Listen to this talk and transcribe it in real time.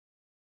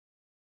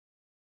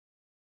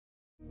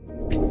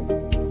Good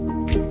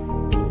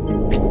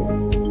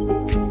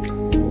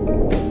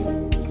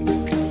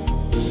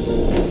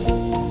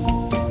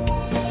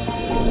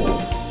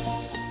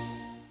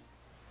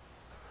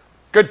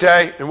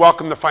day and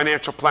welcome to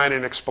Financial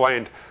Planning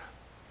Explained.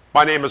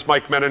 My name is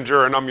Mike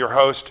Menninger and I'm your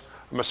host.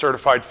 I'm a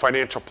certified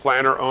financial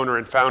planner, owner,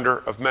 and founder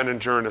of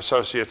Menninger and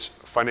Associates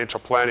Financial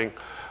Planning.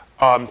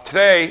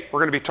 Today we're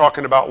going to be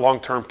talking about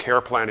long-term care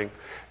planning.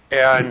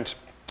 And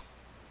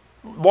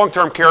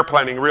long-term care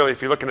planning, really,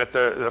 if you're looking at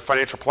the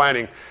financial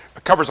planning,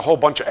 it covers a whole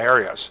bunch of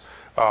areas.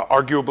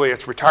 Arguably,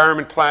 it's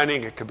retirement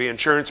planning, it could be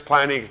insurance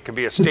planning, it could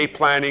be estate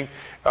planning,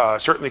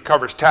 certainly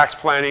covers tax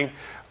planning.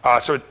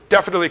 So it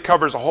definitely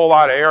covers a whole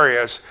lot of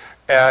areas,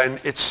 and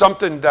it's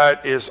something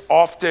that is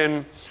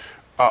often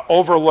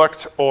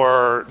overlooked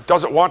or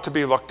doesn't want to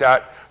be looked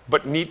at,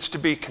 but needs to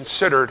be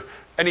considered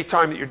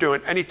anytime that you're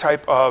doing any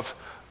type of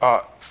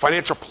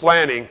financial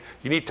planning.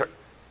 You need to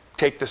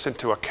take this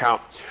into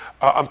account.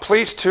 I'm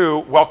pleased to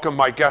welcome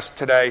my guest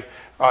today.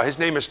 His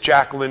name is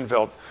Jack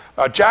Linville.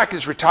 Jack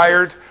is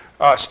retired,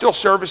 still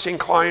servicing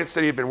clients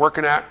that he'd been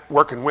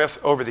working with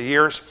over the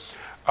years,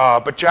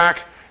 but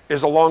Jack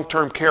is a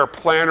long-term care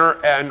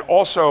planner and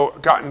also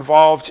got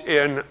involved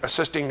in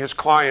assisting his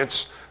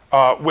clients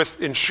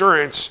with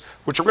insurance,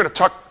 which we're going to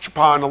touch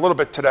upon a little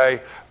bit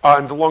today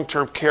on the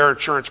long-term care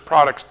insurance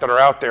products that are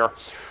out there.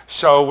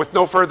 So with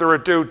no further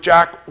ado,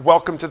 Jack,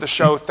 welcome to the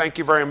show. Thank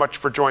you very much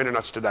for joining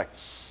us today.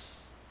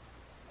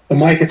 Well,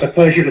 Mike, it's a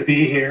pleasure to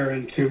be here,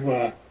 and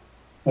to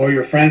all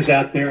your friends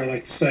out there, I'd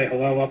like to say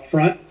hello up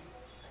front.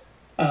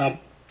 The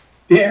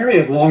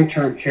area of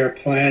long-term care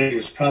planning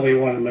is probably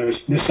one of the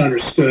most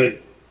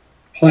misunderstood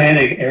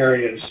planning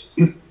areas.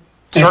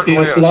 That's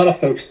because a lot of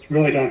folks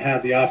really don't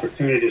have the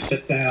opportunity to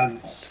sit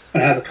down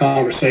and have a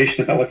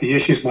conversation about what the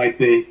issues might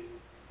be.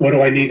 What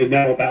do I need to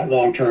know about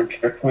long-term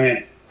care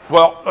planning?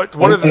 Well,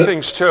 one of the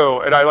things too,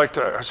 and I like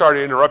to, sorry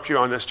to interrupt you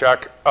on this,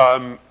 Jack.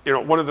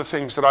 One of the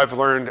things that I've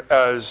learned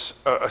as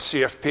a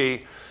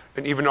CFP,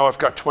 and even though I've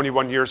got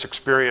 21 years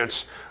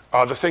experience,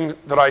 the thing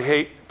that I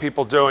hate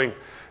people doing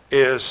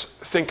is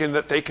thinking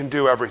that they can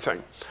do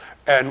everything.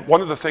 And one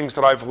of the things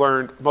that I've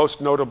learned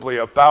most notably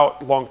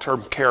about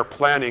long-term care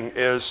planning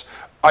is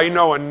I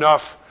know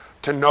enough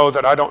to know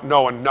that I don't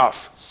know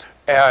enough.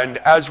 And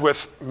as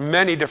with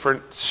many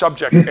different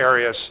subject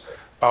areas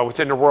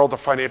within the world of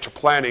financial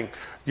planning,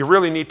 you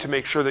really need to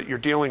make sure that you're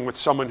dealing with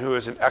someone who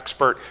is an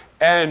expert,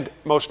 and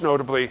most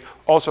notably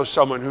also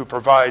someone who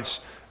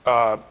provides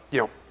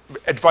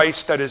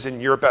advice that is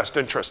in your best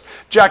interest.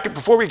 Jack,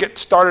 before we get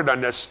started on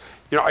this,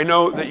 I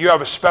know that you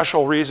have a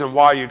special reason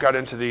why you got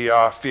into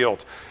the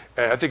field.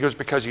 I think it was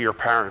because of your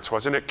parents,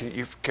 wasn't it? Can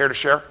you care to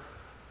share?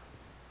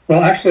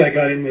 Well, actually, I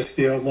got in this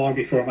field long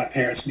before my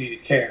parents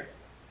needed care.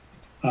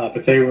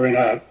 But they were in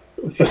a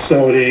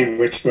facility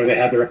where they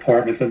had their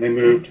apartment, and they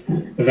moved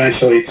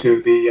eventually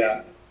to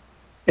the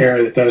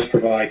area that does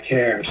provide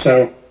care.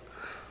 So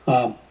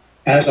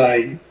as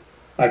I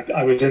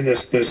was in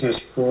this business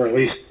for at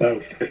least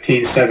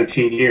 15,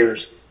 17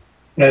 years.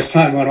 And as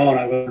time went on,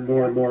 I learned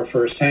more and more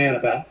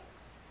firsthand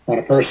on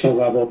a personal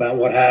level about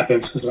what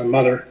happens, because my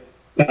mother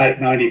died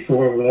at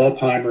 94 with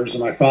Alzheimer's,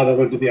 and my father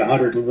lived to be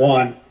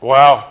 101.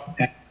 Wow.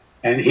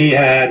 And he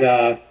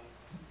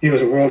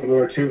was a World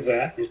War II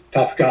vet, a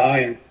tough guy,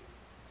 and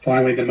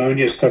finally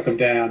pneumonia took him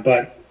down.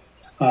 But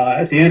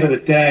at the end of the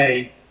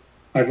day,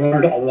 I've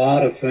learned a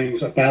lot of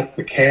things about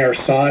the care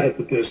side of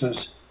the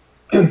business,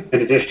 in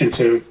addition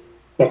to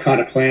what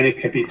kind of planning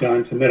can be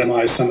done to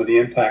minimize some of the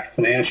impact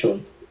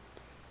financially.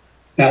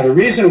 Now, the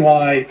reason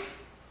why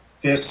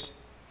this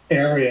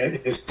area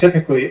is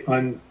typically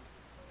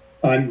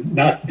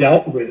not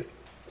dealt with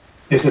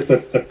is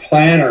that the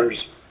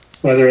planners,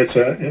 whether it's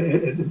a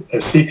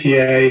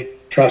CPA,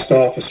 trust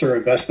officer,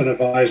 investment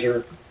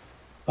advisor,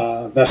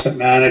 investment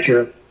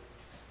manager,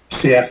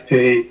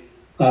 CFP,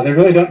 they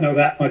really don't know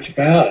that much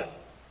about it.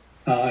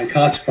 And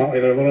consequently,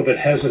 they're a little bit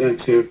hesitant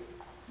to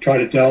try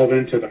to delve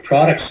into the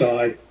product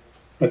side,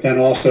 but then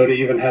also to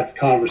even have the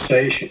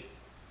conversation.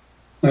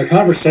 And the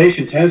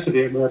conversation tends to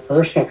be a more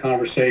personal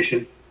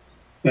conversation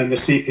than the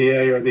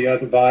CPA or the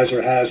other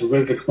advisor has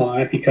with the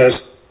client,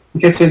 because it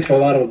gets into a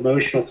lot of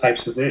emotional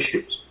types of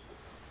issues.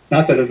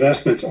 Not that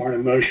investments aren't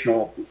an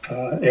emotional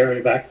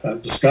area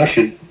of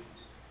discussion,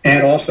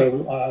 and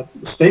also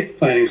estate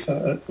planning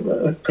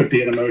could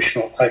be an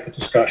emotional type of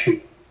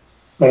discussion.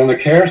 But on the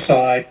care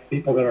side,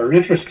 people that are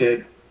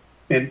interested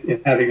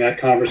in having that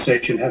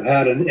conversation have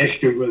had an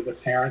issue with the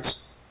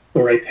parents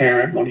or a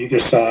parent on either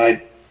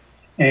side,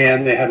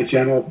 and they have a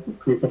general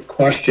group of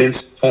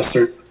questions, plus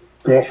their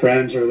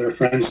girlfriends or their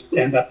friends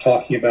end up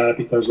talking about it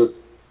because of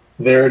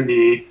their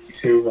need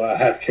to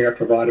have care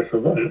provided for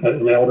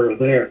an elder of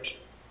theirs.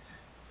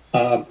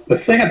 The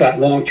thing about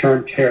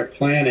long-term care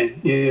planning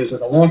is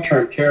that a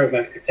long-term care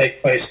event could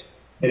take place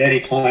at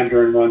any time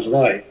during one's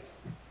life.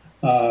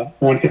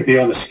 One could be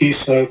on the ski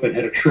slope and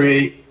hit a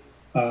tree,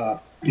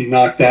 be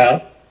knocked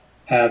out,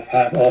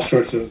 have all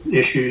sorts of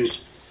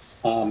issues.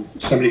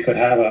 Somebody could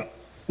have a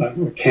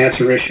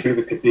cancer issue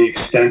that could be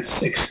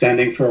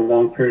extending for a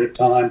long period of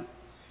time.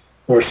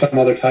 or some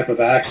other type of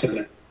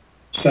accident.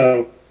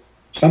 So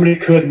somebody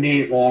could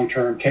need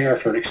long-term care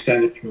for an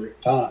extended period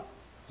of time.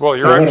 Well,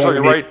 you're Now,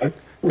 absolutely right. I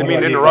what mean do to I mean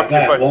by interrupt you,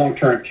 that? but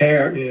Long-term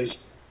care is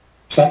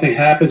something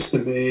happens to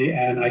me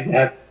and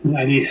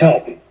I need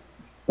help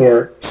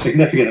or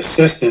significant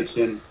assistance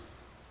in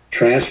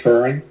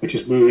transferring, which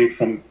is moving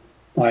from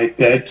my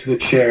bed to the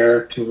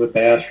chair to the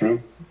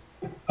bathroom,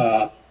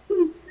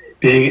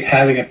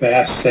 having a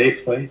bath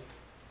safely,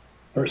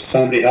 or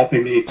somebody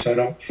helping me so I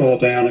don't fall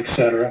down,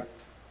 etc.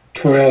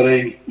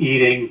 Toileting,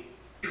 eating,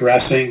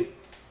 dressing,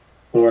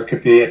 or it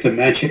could be a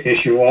dementia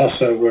issue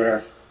also,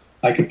 where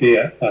I could be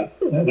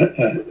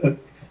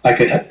I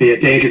could be a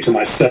danger to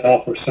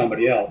myself or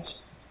somebody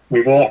else.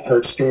 We've all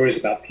heard stories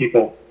about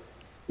people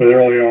with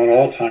early on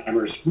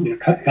Alzheimer's,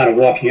 kind of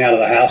walking out of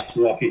the house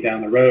and walking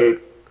down the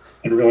road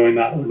and really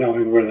not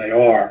knowing where they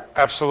are.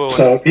 absolutely.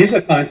 So these are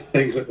the kinds of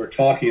things that we're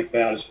talking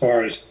about as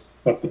far as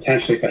what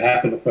potentially could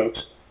happen to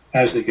folks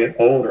as they get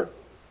older.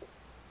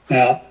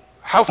 Now,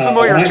 How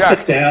familiar, when I Jack?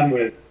 sit down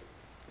with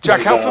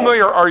Jack, how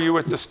familiar are you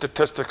with the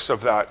statistics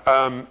of that?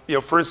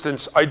 For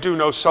instance, I do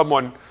know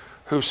someone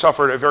who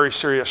suffered a very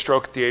serious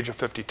stroke at the age of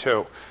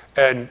 52,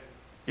 and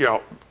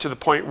to the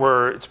point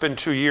where it's been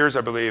 2 years,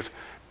 I believe,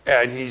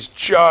 and he's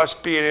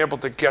just being able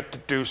to get to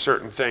do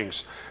certain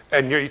things.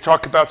 And you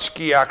talk about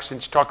ski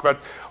accidents, you talk about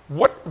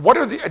what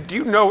are the?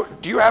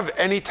 Do you have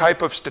any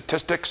type of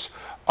statistics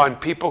on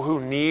people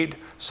who need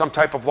some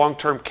type of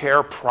long-term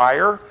care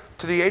prior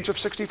to the age of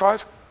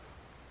 65?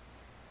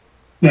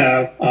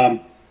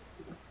 No.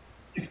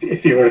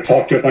 If you were to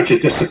talk to a bunch of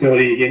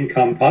disability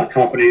income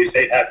companies,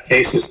 they'd have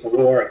cases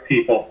galore of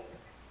people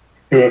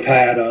who have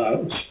had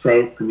a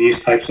stroke and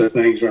these types of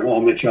things, or an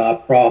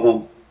on-the-job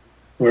problem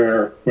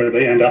where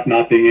they end up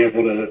not being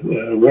able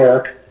to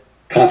work.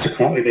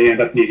 Consequently, they end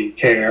up needing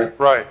care.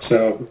 Right.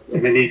 So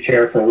they need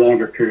care for a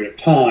longer period of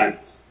time.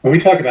 When we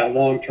talk about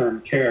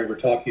long-term care, we're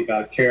talking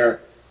about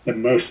care that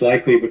most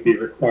likely would be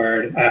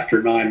required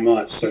after 9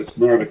 months. So it's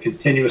more of a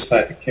continuous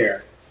type of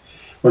care.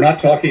 We're not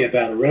talking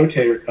about a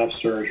rotator cuff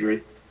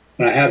surgery,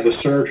 and I have the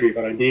surgery,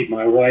 but I need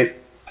my wife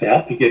to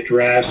help me get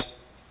dressed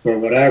or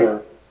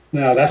whatever.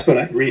 No, that's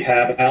going to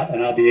rehab out,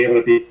 and I'll be able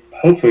to be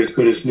hopefully as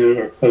good as new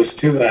or close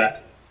to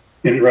that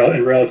in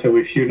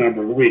relatively few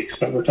number of weeks.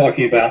 But we're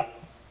talking about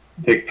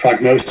the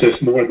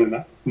prognosis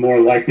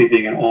more likely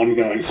being an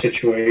ongoing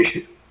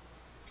situation.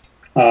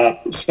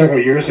 Several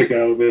years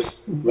ago,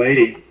 this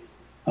lady,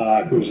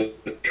 who was a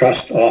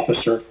trust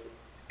officer,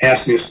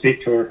 asked me to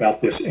speak to her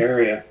about this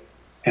area.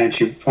 And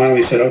she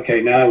finally said,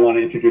 okay, now I want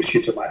to introduce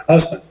you to my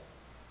husband.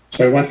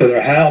 So I went to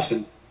their house,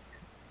 and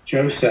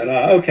Joe said,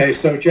 okay,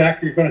 so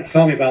Jack, you're going to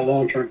tell me about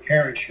long-term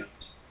care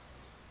insurance.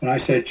 And I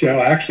said, Joe,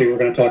 actually, we're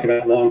going to talk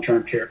about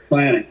long-term care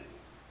planning.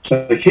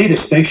 So the key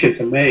distinction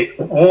to make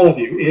for all of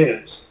you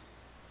is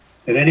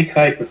that any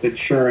type of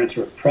insurance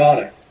or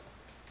product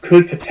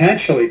could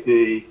potentially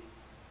be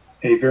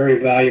a very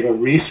valuable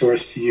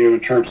resource to you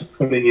in terms of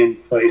putting in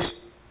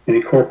place and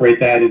incorporate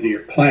that into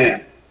your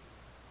plan.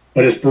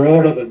 But it's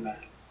broader than that.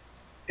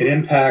 It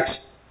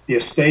impacts the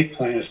estate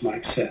plan, as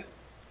Mike said.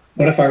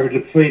 What if I were to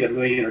deplete $1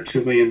 million or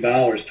 $2 million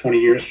 20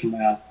 years from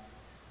now?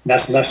 And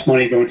that's less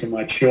money going to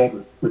my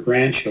children or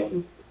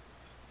grandchildren.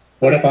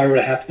 What if I were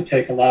to have to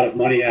take a lot of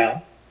money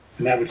out?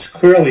 And that would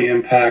clearly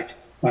impact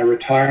my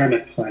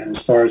retirement plan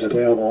as far as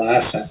available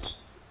assets.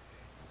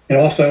 It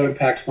also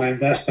impacts my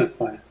investment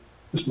plan,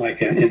 as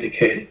Mike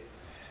indicated.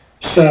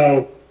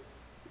 So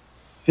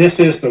this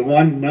is the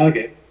one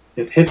nugget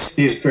that hits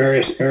these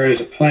various areas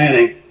of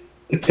planning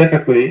that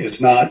typically is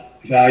not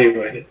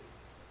evaluated.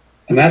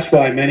 And that's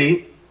why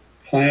many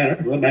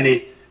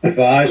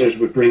advisors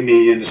would bring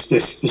me in to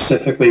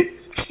specifically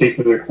speak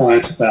with their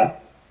clients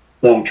about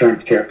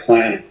long-term care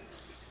planning.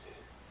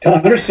 To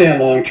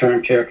understand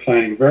long-term care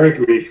planning, very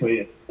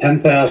briefly, at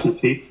 10,000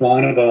 feet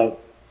flying above,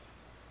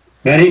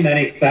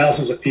 many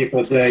thousands of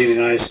people a day in the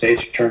United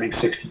States are turning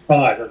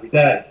 65 every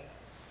day.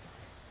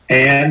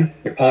 And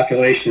the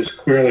population is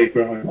clearly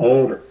growing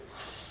older.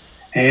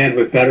 And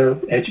with better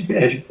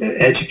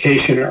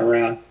education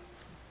around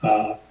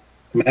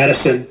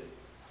medicine,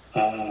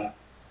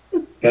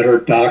 better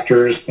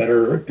doctors,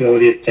 better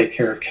ability to take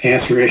care of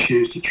cancer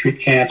issues, to treat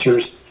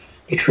cancers,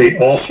 to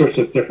treat all sorts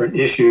of different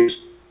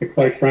issues that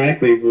quite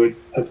frankly would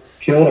have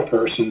killed a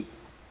person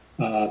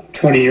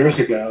 20 years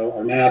ago,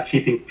 are now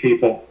keeping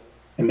people,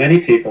 and many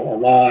people,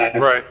 alive,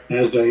 right,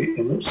 as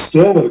and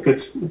still with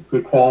a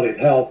good quality of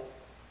health,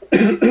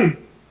 and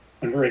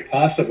very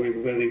possibly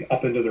living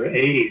up into their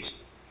 80s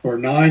or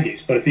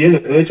 90s. But if the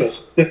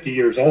individual's 50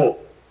 years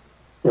old,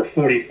 or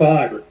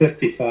 45, or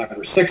 55,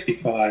 or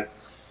 65,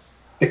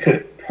 it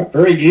could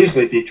very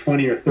easily be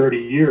 20 or 30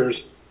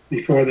 years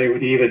before they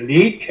would even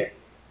need care.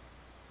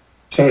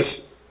 So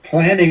it's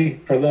planning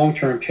for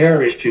long-term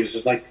care issues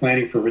is like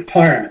planning for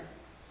retirement.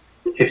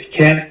 If you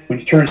can't, when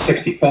you turn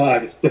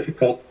 65, it's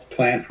difficult to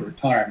plan for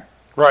retirement.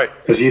 right.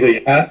 Because either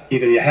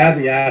you have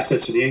the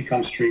assets or the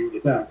income stream, or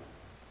you don't.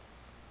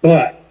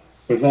 But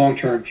with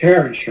long-term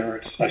care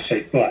insurance, I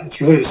say but,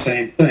 it's really the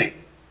same thing.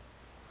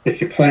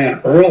 If you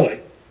plan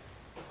early,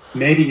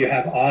 maybe you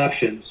have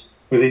options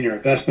within your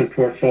investment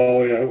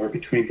portfolio or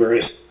between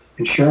various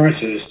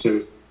insurances to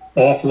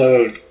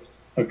offload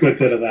a good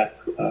bit of that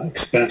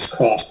expense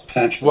cost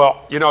potential.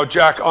 Well,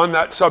 Jack, on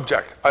that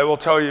subject, I will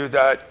tell you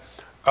that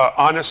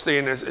honestly,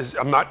 and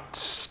I'm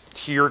not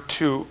here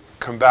to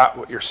combat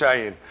what you're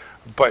saying,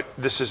 but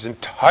this is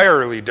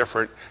entirely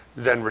different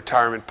than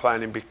retirement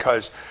planning,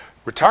 because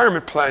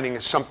retirement planning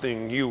is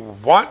something you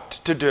want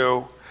to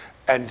do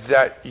and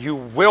that you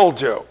will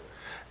do.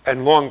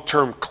 And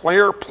long-term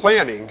care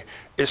planning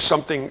is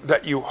something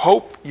that you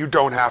hope you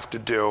don't have to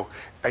do,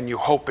 and you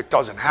hope it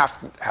doesn't have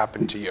to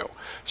happen to you.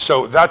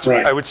 So that's,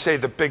 right, I would say,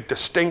 the big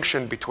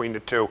distinction between the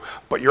two.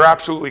 But you're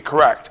absolutely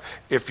correct.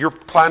 If you're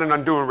planning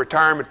on doing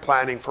retirement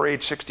planning for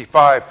age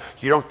 65,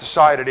 you don't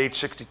decide at age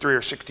 63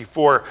 or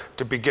 64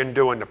 to begin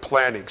doing the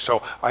planning.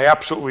 So I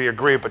absolutely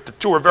agree, but the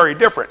two are very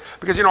different,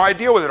 because, I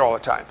deal with it all the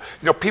time.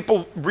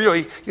 People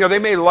really, they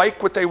may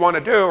like what they want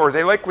to do, or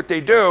they like what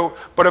they do,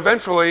 but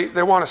eventually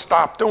they want to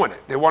stop doing it.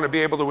 They want to be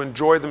able to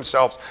enjoy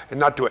themselves and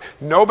not do it.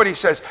 Nobody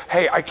says,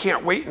 hey, I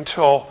can't wait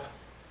until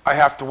I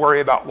have to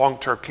worry about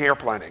long-term care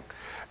planning.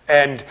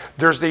 And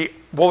there's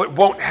well, it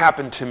won't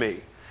happen to me.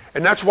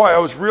 And that's why I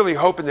was really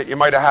hoping that you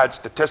might have had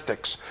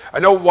statistics. I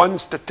know one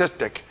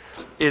statistic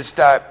is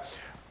that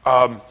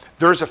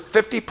there's a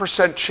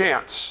 50%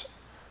 chance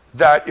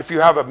that if you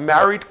have a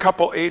married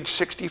couple age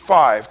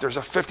 65, there's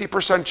a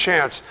 50%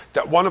 chance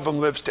that one of them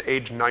lives to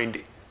age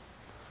 90.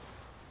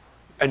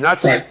 And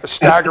that's right, a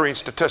staggering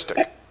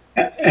statistic.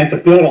 And to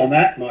build on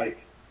that,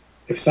 Mike,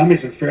 if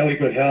somebody's in fairly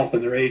good health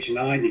and they're age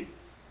 90,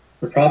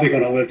 they're probably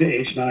going to live to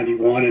age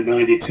 91 and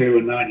 92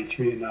 and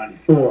 93 and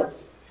 94.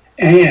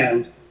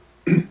 And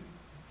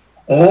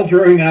all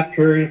during that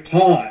period of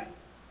time,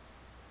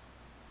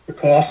 the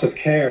costs of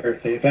care,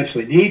 if they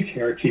eventually need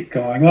care, keep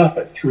going up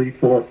at 3,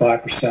 4,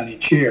 5%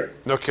 each year.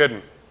 No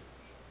kidding.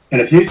 And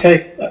if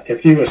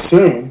you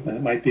assume, and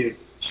it might be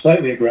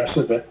slightly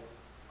aggressive, but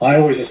I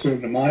always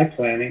assumed in my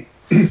planning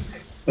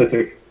that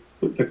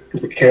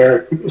the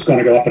care is going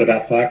to go up at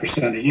about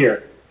 5% a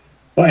year.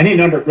 Well, any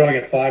number growing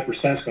at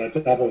 5% is going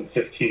to double in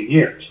 15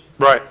 years.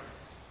 Right.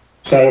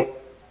 So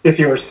if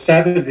you're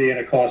 70 and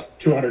it costs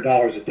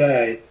 $200 a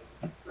day,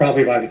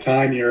 probably by the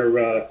time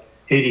you're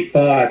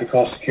 85, the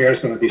cost of care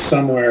is going to be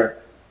somewhere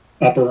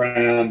up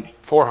around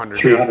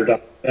 $300 a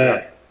day.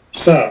 Yeah.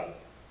 So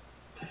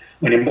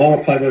when you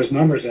multiply those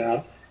numbers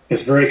out,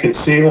 it's very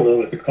conceivable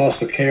that the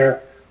cost of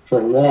care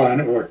for one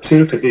or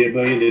two could be $1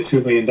 million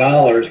to $2 million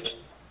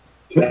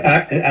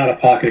to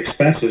out-of-pocket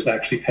expenses to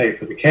actually pay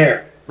for the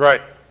care.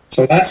 Right.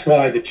 So that's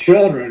why the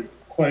children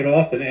quite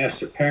often ask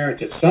their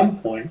parents at some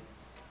point,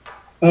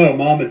 oh,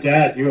 Mom and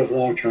Dad, you have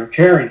long-term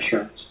care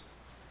insurance.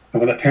 And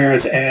when the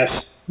parents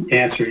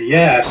answer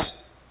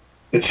yes,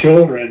 the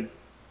children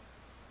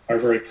are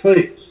very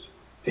pleased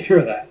to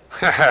hear that.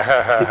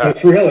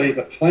 Because really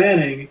the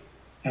planning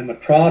and the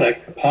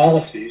product, the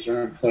policies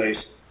are in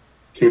place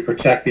to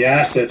protect the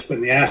assets when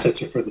the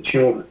assets are for the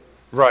children.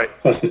 Right.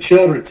 Plus the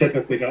children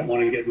typically don't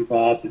want to get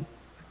involved in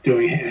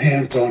doing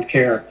hands-on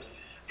care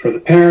for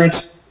the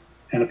parents.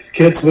 And if the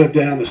kids live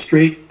down the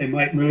street, they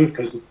might move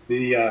because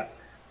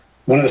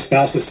one of the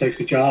spouses takes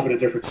a job in a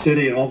different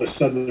city, and all of a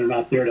sudden they're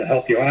not there to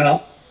help you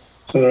out.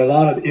 So there are a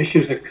lot of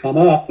issues that come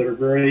up that are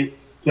very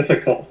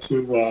difficult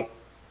to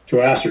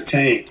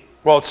ascertain.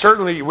 Well,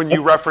 certainly when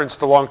you reference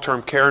the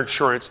long-term care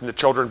insurance and the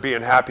children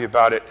being happy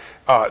about it,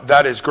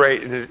 that is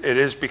great. And it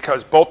is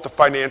because both the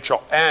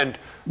financial and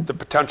the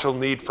potential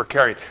need for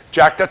caring.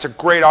 Jack, that's a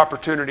great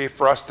opportunity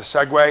for us to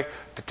segue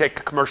to take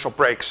a commercial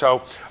break.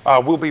 So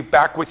we'll be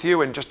back with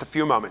you in just a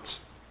few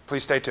moments.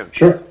 Please stay tuned.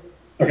 Sure.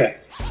 Okay.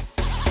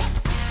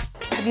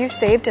 Have you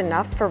saved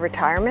enough for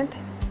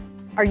retirement?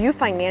 Are you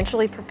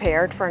financially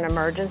prepared for an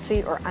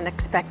emergency or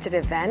unexpected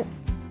event?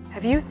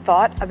 Have you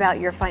thought about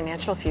your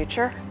financial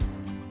future?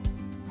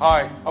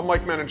 Hi, I'm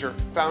Mike Menninger,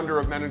 founder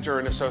of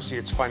Menninger &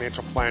 Associates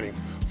Financial Planning.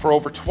 For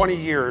over 20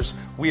 years,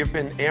 we have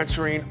been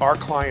answering our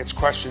clients'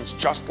 questions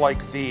just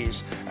like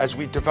these as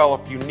we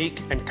develop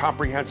unique and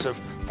comprehensive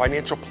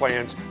financial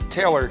plans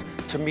tailored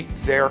to meet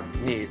their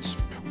needs.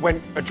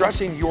 When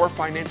addressing your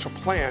financial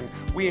plan,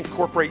 we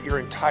incorporate your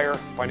entire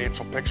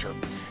financial picture,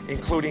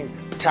 including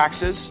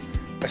taxes,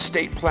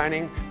 estate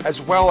planning,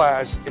 as well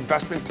as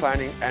investment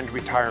planning and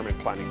retirement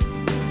planning.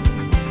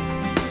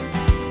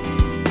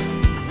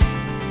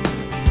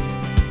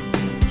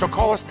 So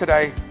call us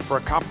today for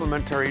a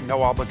complimentary,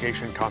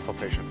 no-obligation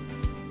consultation.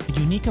 A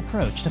unique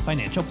approach to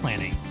financial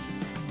planning.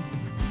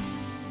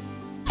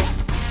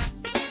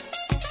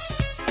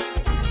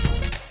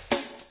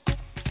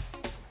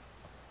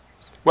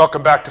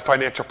 Welcome back to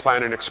Financial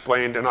Planning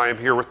Explained, and I am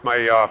here with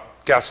my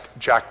guest,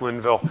 Jack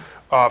Linville.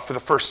 For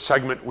the first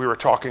segment, we were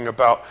talking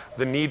about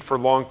the need for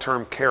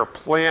long-term care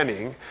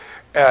planning,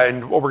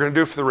 and what we're going to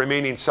do for the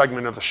remaining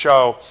segment of the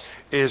show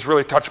is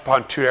really touch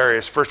upon two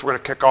areas. First, we're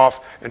going to kick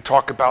off and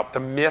talk about the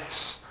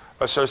myths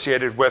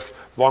associated with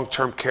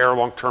long-term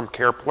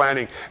care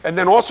planning, and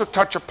then also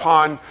touch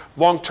upon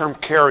long-term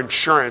care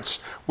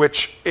insurance,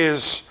 which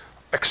is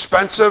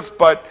expensive,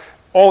 but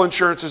all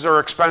insurances are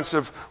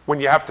expensive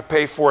when you have to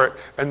pay for it,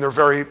 and they're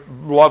very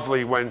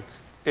lovely when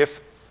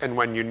if and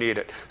when you need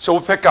it. So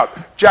we'll pick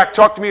up. Jack,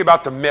 talk to me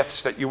about the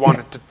myths that you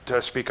wanted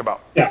to speak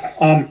about. Yeah.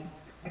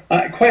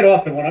 Quite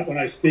often when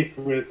I speak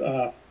with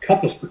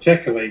couples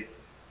particularly,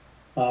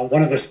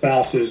 one of the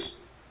spouses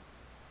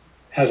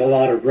has a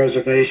lot of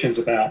reservations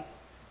about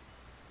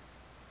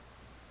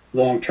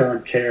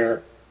long-term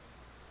care.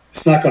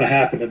 It's not going to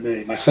happen to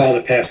me. My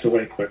father passed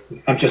away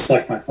quickly. I'm just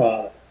like my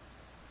father.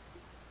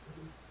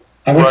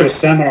 I went to a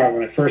seminar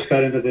when I first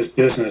got into this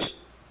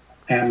business,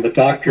 and the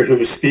doctor who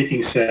was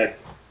speaking said,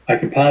 I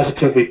can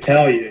positively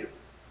tell you,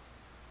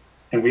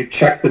 and we've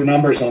checked the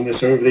numbers on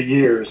this over the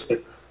years,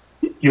 that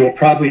you will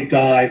probably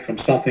die from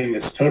something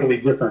that's totally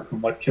different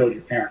from what killed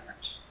your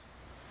parents.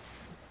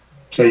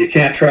 So you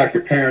can't track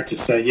your parents and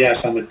say,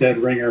 yes, I'm a dead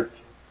ringer,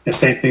 the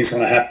same thing's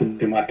going to happen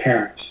to my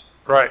parents.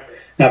 Right.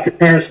 Now, if your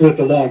parents lived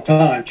a long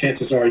time,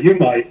 chances are you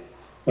might,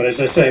 but as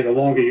I say, the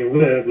longer you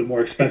live, the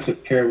more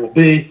expensive care will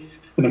be,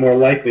 and the more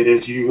likely it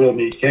is you will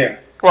need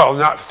care. Well,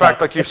 the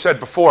fact, like you said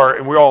before,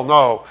 and we all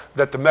know,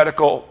 that the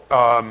medical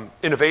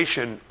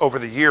innovation over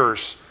the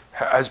years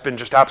has been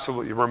just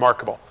absolutely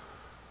remarkable.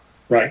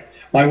 Right.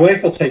 My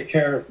wife will take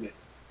care of me.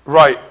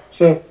 Right.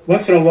 So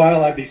once in a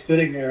while I'd be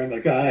sitting there and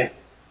the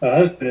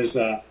husband is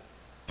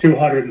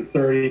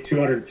 230,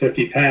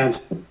 250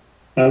 pounds. And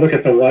I look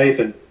at the wife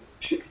and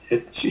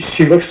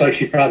she looks like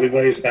she probably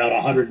weighs about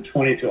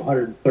 120 to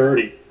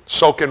 130.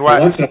 Soaking wet.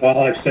 And once in a while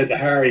I've said to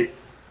Harry,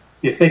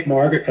 do you think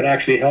Margaret could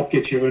actually help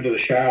get you into the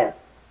shower?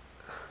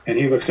 And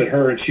he looks at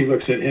her and she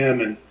looks at him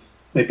and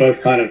they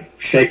both kind of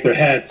shake their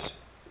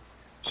heads.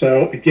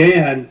 So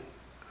again,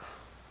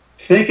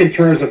 think in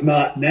terms of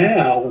not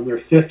now when they're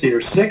 50 or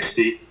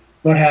 60,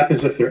 what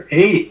happens if they're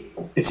 80?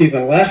 It's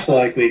even less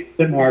likely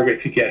that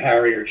Margaret could get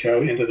Harry or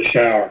Joe into the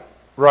shower.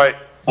 Right.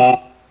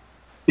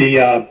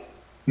 The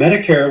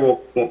Medicare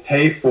will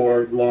pay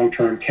for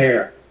long-term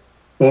care.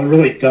 Well, it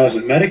really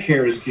doesn't.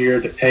 Medicare is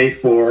geared to pay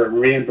for and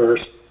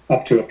reimburse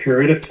up to a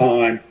period of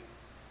time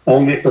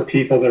only for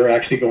people that are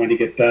actually going to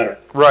get better.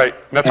 Right.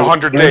 That's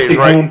 100 days,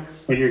 right? Home,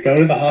 when you go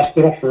to the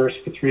hospital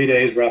first for 3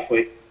 days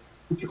roughly,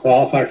 to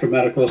qualify for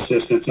medical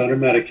assistance under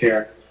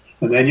Medicare,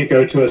 and then you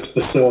go to a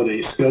facility,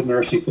 a skilled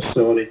nursing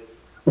facility,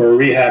 or a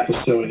rehab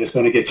facility that's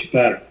going to get you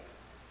better.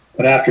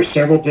 But after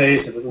several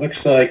days, if it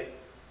looks like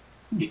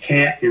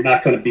you're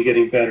not going to be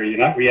getting better, you're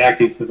not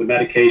reacting to the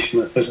medication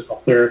or physical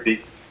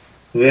therapy,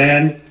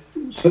 then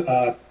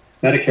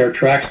Medicare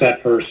tracks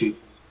that person,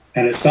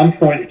 and at some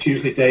point, it's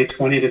usually day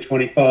 20 to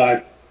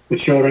 25, the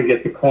children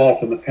get the call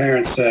from the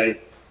parents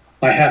say,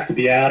 I have to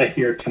be out of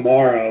here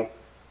tomorrow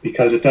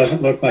because it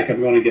doesn't look like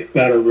I'm going to get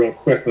better real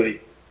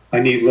quickly. I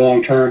need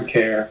long-term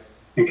care,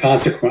 and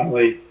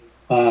consequently,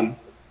 I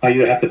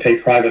either have to pay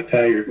private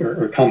pay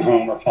or come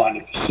home or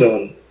find a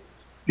facility.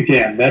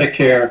 Again,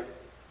 Medicare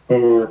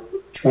over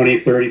 20,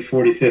 30,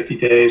 40, 50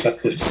 days,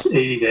 up to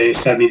 80 days,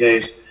 70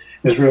 days,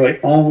 is really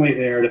only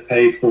there to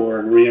pay for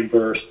and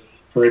reimburse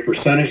for a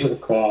percentage of the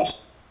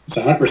cost. It's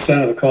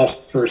 100% of the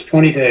cost the first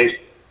 20 days,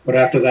 but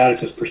after that,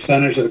 it's a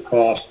percentage of the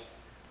cost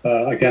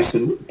against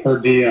the per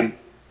diem.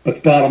 But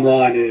the bottom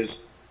line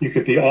is you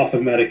could be off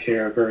of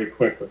Medicare very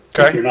quickly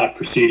if you're not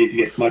proceeding to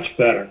get much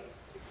better.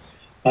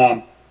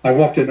 I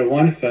walked into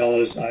one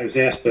fellow's, I was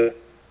asked to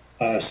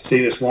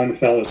see this one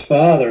fellow's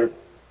father,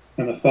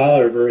 and the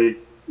father very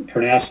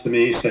pronounced to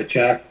me, he said,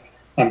 Jack,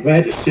 I'm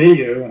glad to see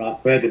you and I'm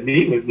glad to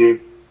meet with you,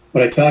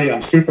 but I tell you,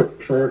 I'm super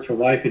preferred for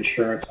life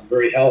insurance. I'm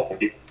very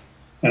healthy,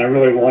 and I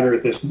really wonder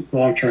if this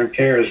long-term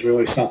care is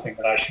really something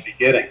that I should be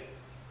getting.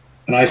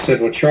 And I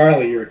said, well,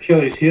 Charlie, your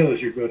Achilles heel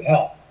is your good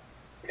health.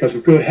 Because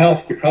with good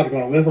health, you're probably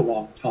going to live a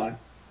long time.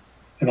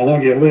 And the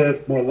longer you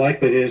live, more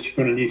likely it is you're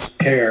going to need some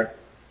care.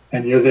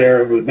 And you're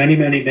there with many,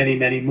 many, many,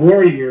 many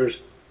more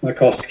years when the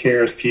cost of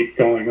care keep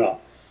going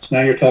up. So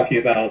now you're talking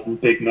about a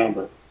big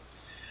number.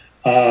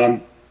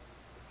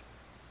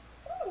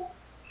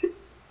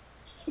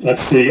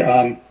 Let's see.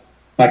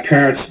 My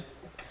parents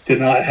did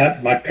not have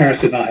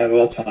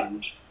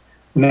Alzheimer's.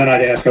 And then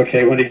I'd ask,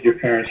 okay, when did your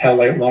parents, how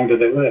long did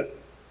they live?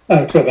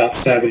 Until about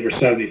 70 or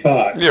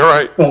 75. You're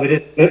right. Well,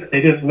 they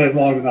didn't live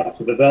long enough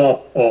to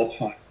develop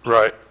Alzheimer's.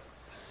 Right.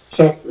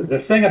 So the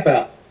thing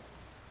about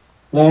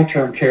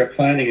long-term care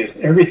planning is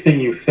everything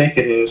you think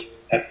it is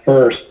at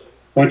first,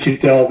 once you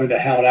delve into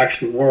how it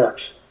actually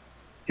works,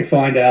 you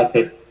find out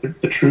that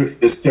the truth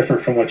is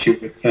different from what you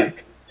would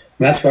think.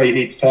 And that's why you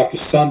need to talk to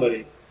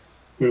somebody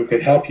who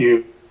could help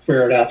you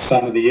ferret out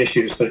some of the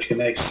issues so that you can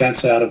make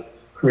sense out of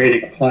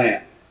creating a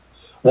plan.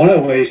 One of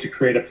the ways to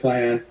create a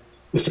plan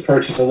is to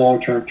purchase a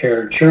long-term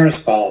care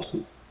insurance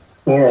policy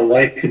or a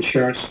life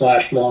insurance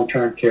 /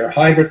 long-term care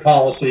hybrid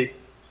policy.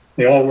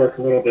 They all work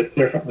a little bit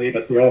differently,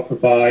 but they all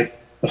provide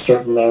a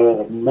certain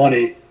level of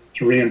money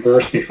to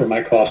reimburse me for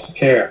my cost of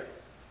care.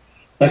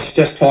 Let's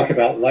just talk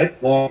about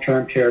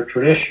long-term care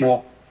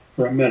traditional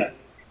for a minute.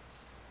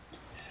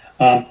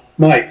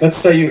 Mike, let's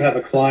say you have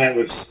a client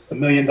with $1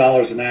 million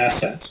in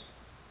assets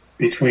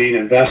between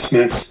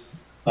investments.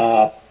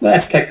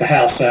 Let's take the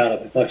house out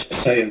of it. Let's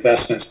just say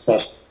investments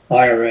plus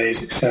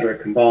IRAs, et cetera,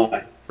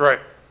 combined. Right.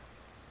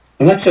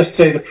 And let's just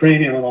say the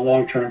premium on the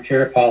long-term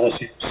care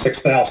policy was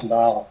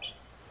 $6,000.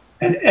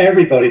 And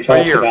everybody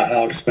talks year. about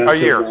how A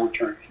expensive year.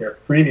 long-term care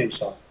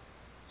premiums are.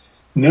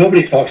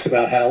 Nobody talks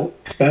about how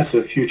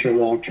expensive future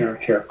long-term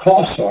care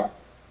costs are.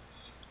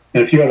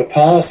 And if you have a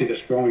policy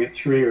that's growing at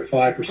 3 or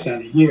 5%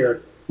 a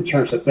year in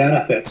terms of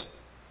benefits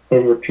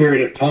over a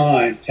period of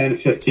time, 10,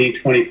 15,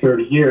 20,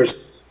 30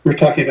 years, you're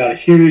talking about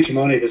huge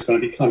money that's going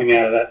to be coming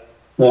out of that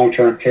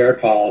long-term care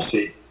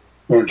policy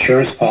or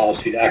insurance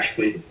policy to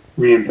actually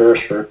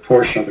reimburse for a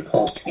portion of the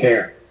cost of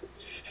care.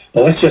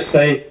 But let's just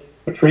say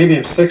the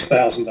premium's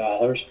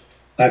 $6,000.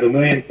 I have $1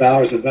 million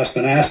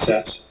investment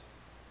assets.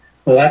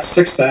 Well, that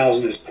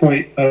 $6,000 is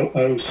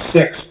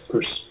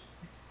 0.006%.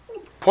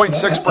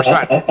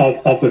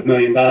 0.6%. Of the $1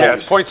 million. Yeah,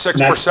 it's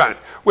 0.6%,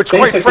 which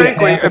quite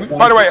frankly, and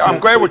by the way, I'm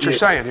glad what you're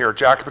saying here,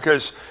 Jack,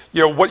 because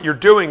what you're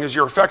doing is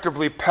you're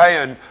effectively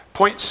paying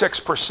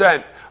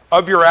 0.6%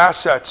 of your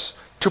assets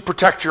to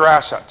protect your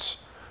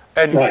assets.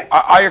 And right.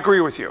 I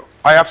agree with you.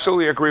 I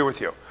absolutely agree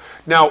with you.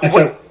 Now,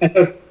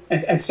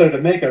 and so to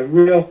make a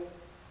real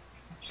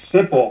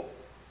simple,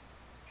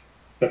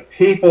 the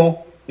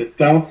people that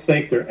don't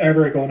think they're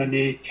ever going to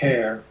need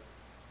care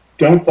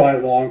don't buy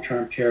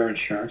long-term care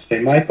insurance. They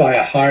might buy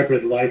a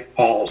hybrid life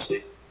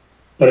policy,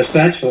 but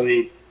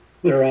essentially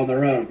they're on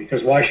their own,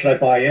 because why should I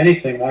buy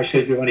anything? Why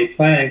should I do any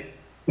planning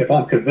if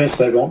I'm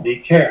convinced I won't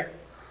need care?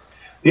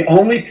 The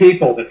only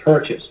people that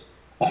purchase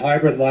a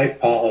hybrid life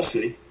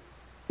policy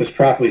that's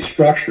properly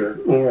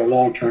structured, or a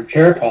long-term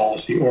care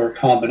policy, or a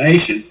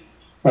combination,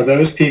 are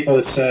those people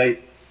that say,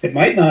 it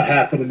might not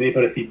happen to me,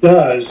 but if he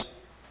does,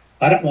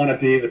 I don't want to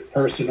be the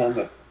person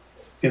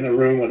in the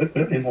room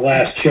in the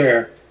last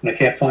chair, and I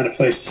can't find a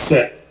place to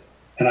sit,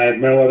 and I have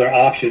no other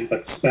option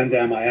but to spend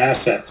down my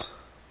assets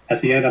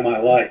at the end of my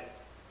life.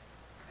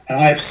 And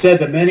I have said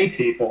to many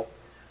people,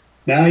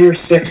 now you're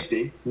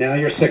 60, now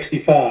you're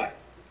 65,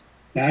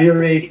 now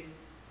you're 80,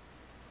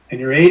 and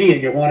you're 80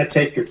 and you want to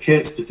take your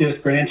kids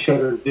to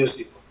grandchildren to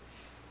Disney World,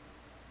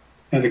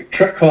 and the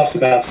trip costs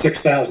about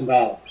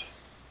 $6,000,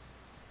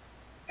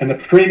 and the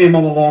premium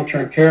on the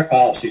long-term care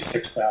policy is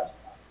 $6,000.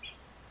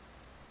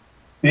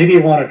 Maybe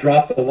you want to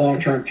drop the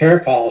long-term care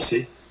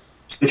policy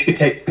so that you can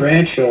take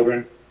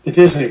grandchildren to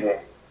Disney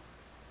World.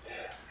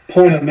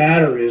 Point of the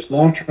matter is,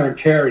 long-term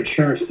care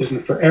insurance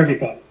isn't for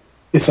everybody.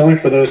 It's only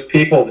for those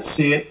people that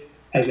see it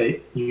as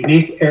a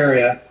unique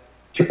area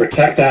to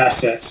protect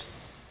assets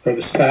for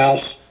the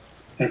spouse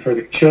and for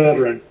the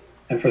children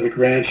and for the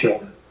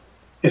grandchildren.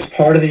 It's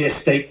part of the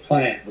estate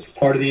plan. It's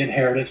part of the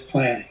inheritance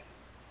planning.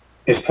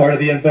 It's part of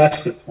the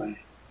investment planning.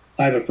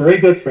 I have a very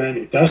good friend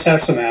who does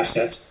have some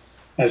assets,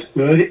 has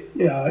good,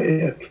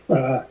 I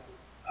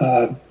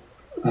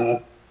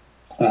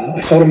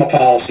sold him a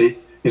policy,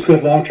 he's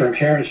good long-term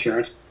care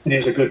insurance, and he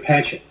has a good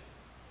pension.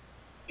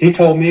 He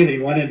told me that he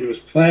went into his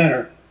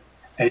planner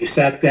and he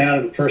sat down,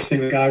 and the first thing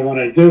the guy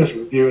wanted to do was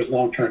review his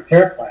long-term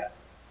care plan.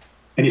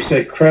 And he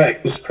said,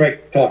 Craig, this is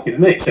Craig talking to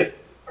me, he said,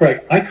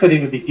 Craig, I couldn't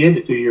even begin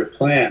to do your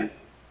plan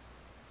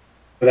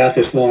without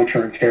this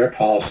long-term care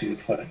policy in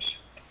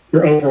place,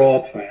 your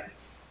overall plan,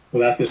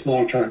 without this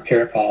long-term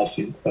care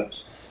policy in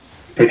place,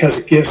 because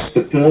it gives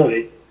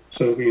stability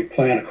so that we can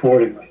plan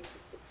accordingly.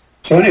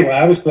 So anyway,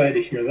 I was glad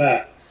to hear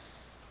that.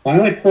 My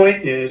only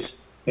point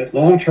is that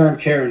long-term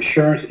care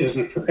insurance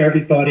isn't for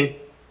everybody,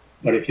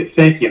 but if you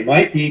think you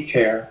might need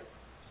care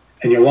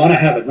and you want to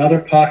have another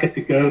pocket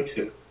to go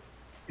to,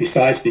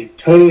 besides being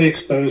totally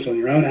exposed on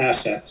your own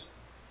assets,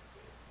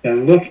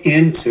 then look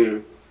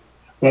into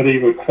whether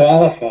you would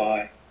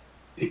qualify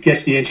to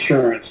get the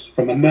insurance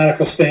from a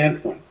medical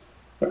standpoint.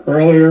 The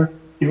earlier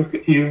you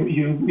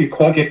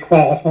get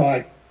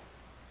qualified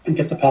and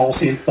get the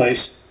policy in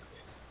place,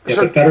 you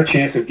have a better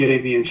chance of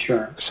getting the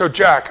insurance. So,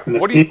 Jack, and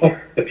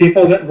the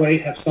people that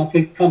wait have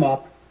something come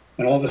up,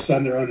 and all of a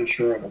sudden they're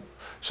uninsurable.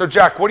 So,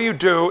 Jack, what do you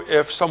do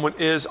if someone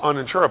is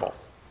uninsurable?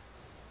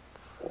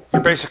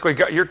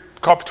 You're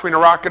caught between a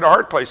rock and a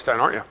hard place then,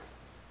 aren't you?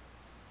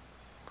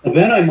 Well,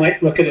 then I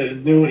might look at an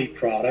annuity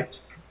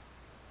product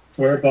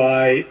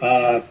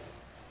whereby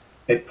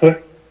they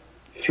put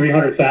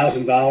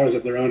 $300,000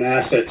 of their own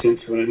assets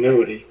into an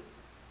annuity,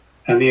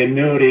 and the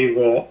annuity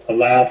will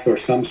allow for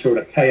some sort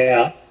of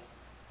payout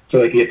so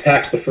they can get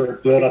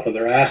tax-deferred buildup of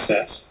their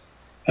assets,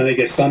 and they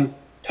get some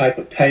type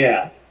of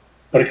payout,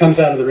 but it comes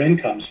out of their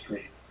income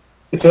stream.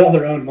 It's all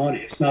their own money.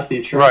 It's not the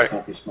insurance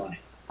company's money.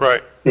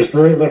 Right. There's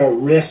very little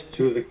risk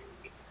to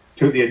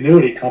the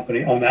annuity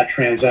company on that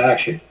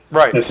transaction.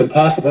 Right. And it's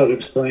impossible to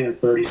explain in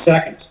 30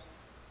 seconds.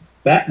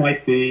 That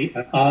might be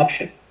an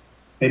option.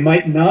 They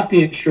might not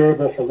be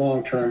insurable for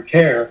long-term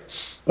care,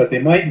 but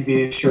they might be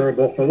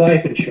insurable for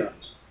life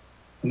insurance.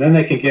 And then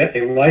they can get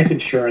a life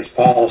insurance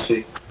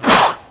policy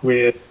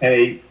with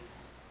an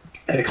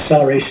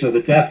acceleration of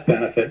the death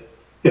benefit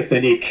if they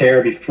need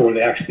care before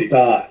they actually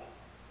die.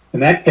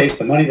 In that case,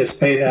 the money that's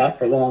paid out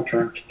for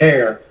long-term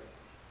care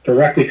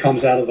directly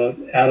comes out of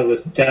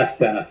the death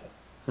benefit.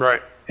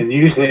 Right. And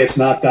usually it's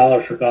not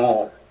dollar for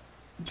dollar.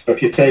 So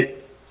if you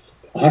take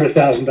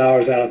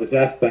 $100,000 out of the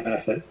death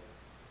benefit,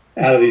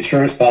 out of the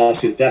insurance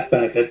policy, the death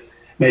benefit,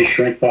 may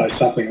shrink by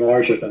something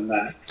larger than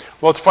that.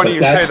 Well, it's funny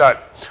you say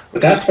that.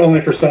 But that's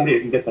only for somebody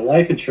who can get the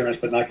life insurance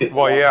but not get the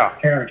long-term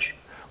care insurance.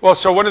 Well,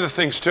 so one of the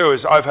things too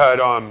is I've had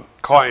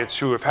clients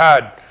who have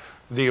had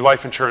the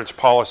life insurance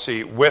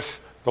policy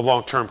with the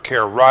long-term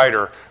care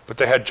rider, but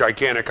they had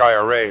gigantic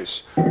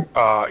IRAs.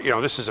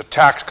 This is a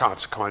tax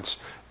consequence.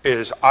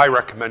 Is I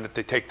recommend that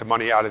they take the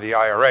money out of the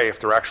IRA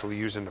if they're actually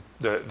using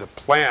the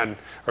plan,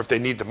 or if they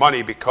need the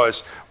money,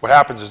 because what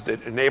happens is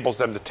it enables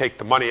them to take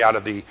the money out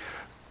of the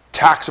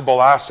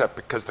taxable asset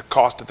because the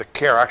cost of the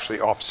care actually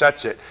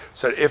offsets it.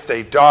 So that if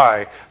they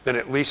die, then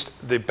at least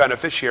the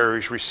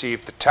beneficiaries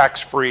receive the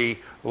tax-free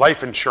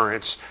life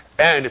insurance,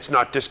 and it's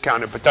not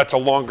discounted, but that's a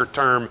longer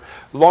term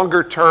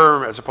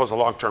as opposed to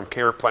long-term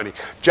care planning.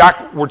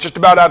 Jack, we're just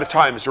about out of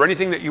time. Is there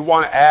anything that you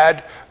want to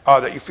add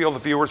that you feel the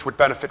viewers would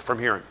benefit from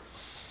hearing?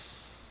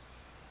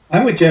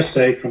 I would just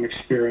say from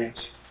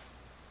experience,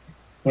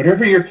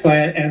 whatever your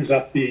plan ends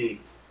up being,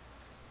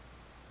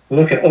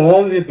 look at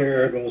all of the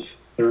variables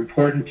that are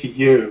important to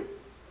you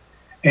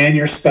and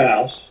your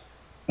spouse,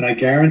 and I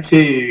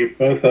guarantee you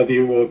both of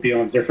you will be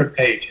on different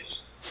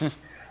pages.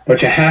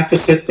 But you have to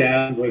sit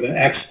down with an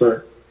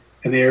expert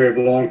in the area of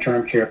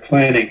long-term care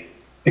planning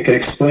that can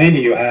explain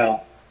to you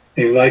how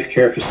a life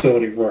care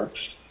facility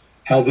works,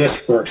 how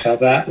this works, how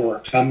that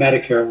works, how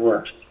Medicare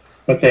works,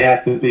 what they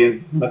have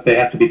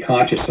to be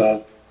conscious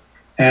of.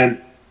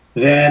 And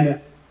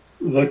then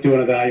do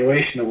an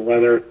evaluation of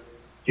whether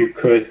you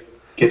could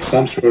get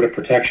some sort of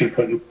protection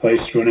put in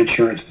place through an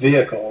insurance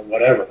vehicle or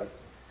whatever.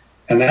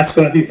 And that's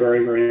going to be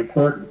very, very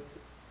important.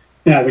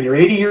 Now, when you're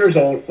 80 years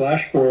old,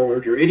 flash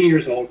forward, you're 80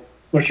 years old,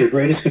 what's your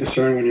greatest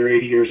concern when you're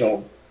 80 years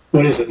old?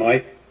 What is it,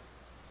 Mike?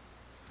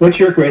 What's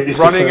your greatest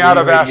concern? Running out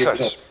of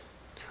assets.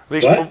 At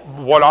least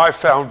what I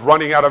found,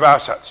 running out of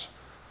assets.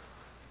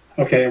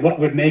 Okay, what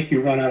would make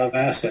you run out of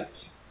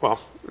assets? Well,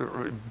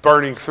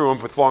 burning through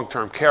them with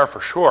long-term care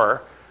for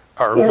sure,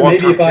 or maybe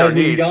long-term you buy care a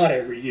new needs. yacht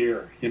every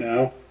year,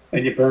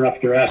 and you burn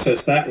up your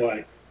assets that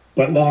way.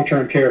 But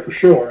long-term care for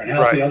sure. And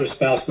how's the other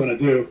spouse going to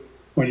do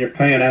when you're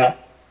paying out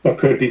what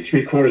could be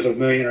 $750,000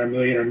 or $1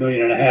 million or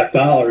 $1.5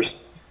 million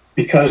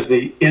because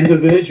the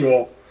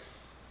individual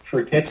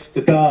forgets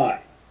to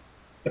die?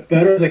 The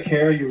better the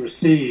care you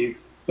receive,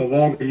 the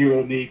longer you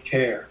will need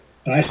care.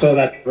 And I saw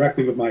that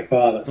directly with my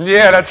father.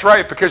 Yeah, that's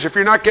right, because if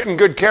you're not getting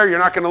good care, you're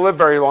not going to live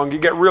very long. You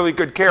get really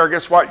good care,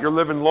 guess what? You're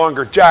living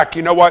longer. Jack,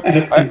 you know what?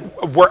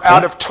 We're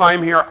out of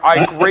time here.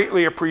 I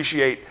greatly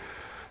appreciate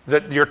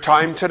your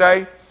time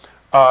today.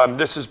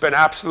 This has been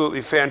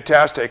absolutely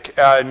fantastic,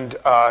 and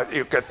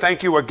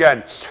thank you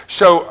again.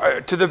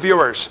 So to the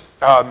viewers,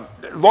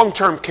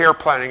 long-term care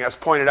planning, as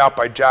pointed out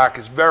by Jack,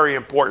 is very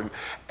important.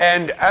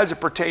 And as it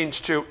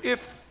pertains to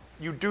if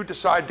you do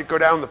decide to go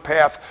down the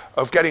path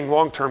of getting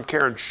long-term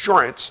care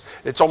insurance,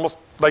 it's almost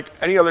like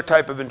any other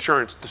type of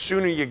insurance. The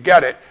sooner you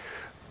get it,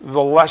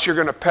 the less you're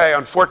going to pay.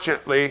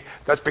 Unfortunately,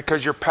 that's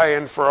because you're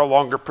paying for a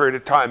longer period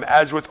of time.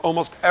 As with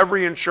almost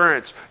every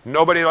insurance,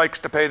 nobody likes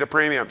to pay the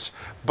premiums.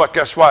 But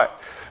guess what?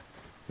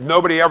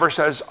 Nobody ever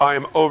says, I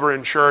am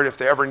overinsured if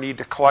they ever need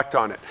to collect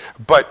on it.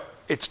 But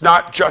it's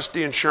not just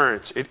the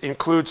insurance. It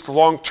includes the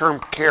long-term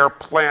care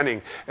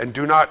planning, and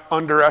do not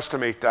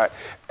underestimate that.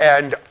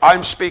 And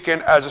I'm speaking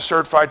as a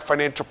certified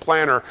financial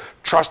planner.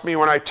 Trust me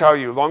when I tell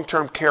you,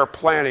 long-term care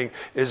planning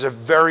is a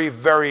very,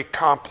 very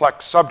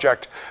complex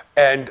subject.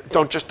 And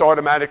don't just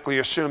automatically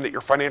assume that your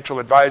financial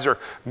advisor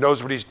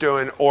knows what he's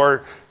doing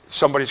or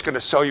somebody's going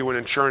to sell you an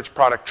insurance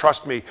product.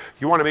 Trust me,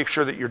 you want to make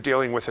sure that you're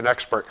dealing with an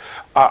expert.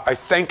 I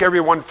thank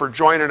everyone for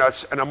joining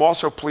us, and I'm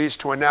also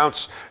pleased to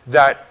announce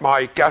that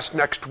my guest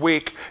next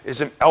week is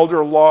an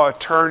elder law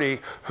attorney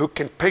who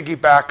can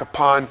piggyback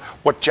upon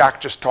what Jack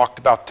just talked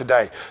about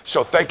today.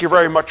 So thank you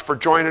very much for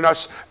joining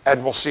us,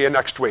 and we'll see you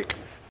next week.